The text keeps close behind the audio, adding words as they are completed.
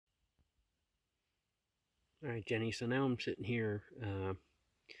Alright, Jenny, so now I'm sitting here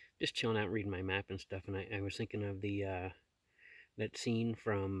just chilling out reading my map and stuff, and I was thinking of that scene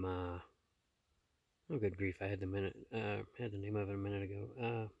from oh good grief, I had the name of it a minute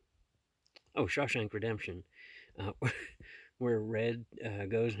ago. Oh, Shawshank Redemption, uh, where Red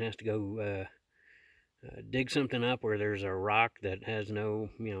goes and has to go dig something up where there's a rock that has no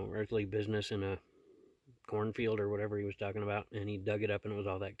earthly business in a cornfield or whatever he was talking about, and he dug it up and it was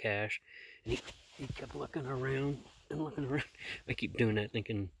all that cash, and he kept looking around and looking around. I keep doing that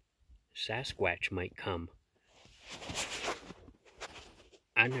thinking Sasquatch might come.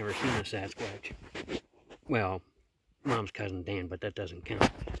 I've never seen a Sasquatch. Well, Mom's cousin Dan, but that doesn't count.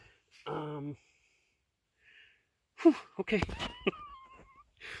 Whew, okay.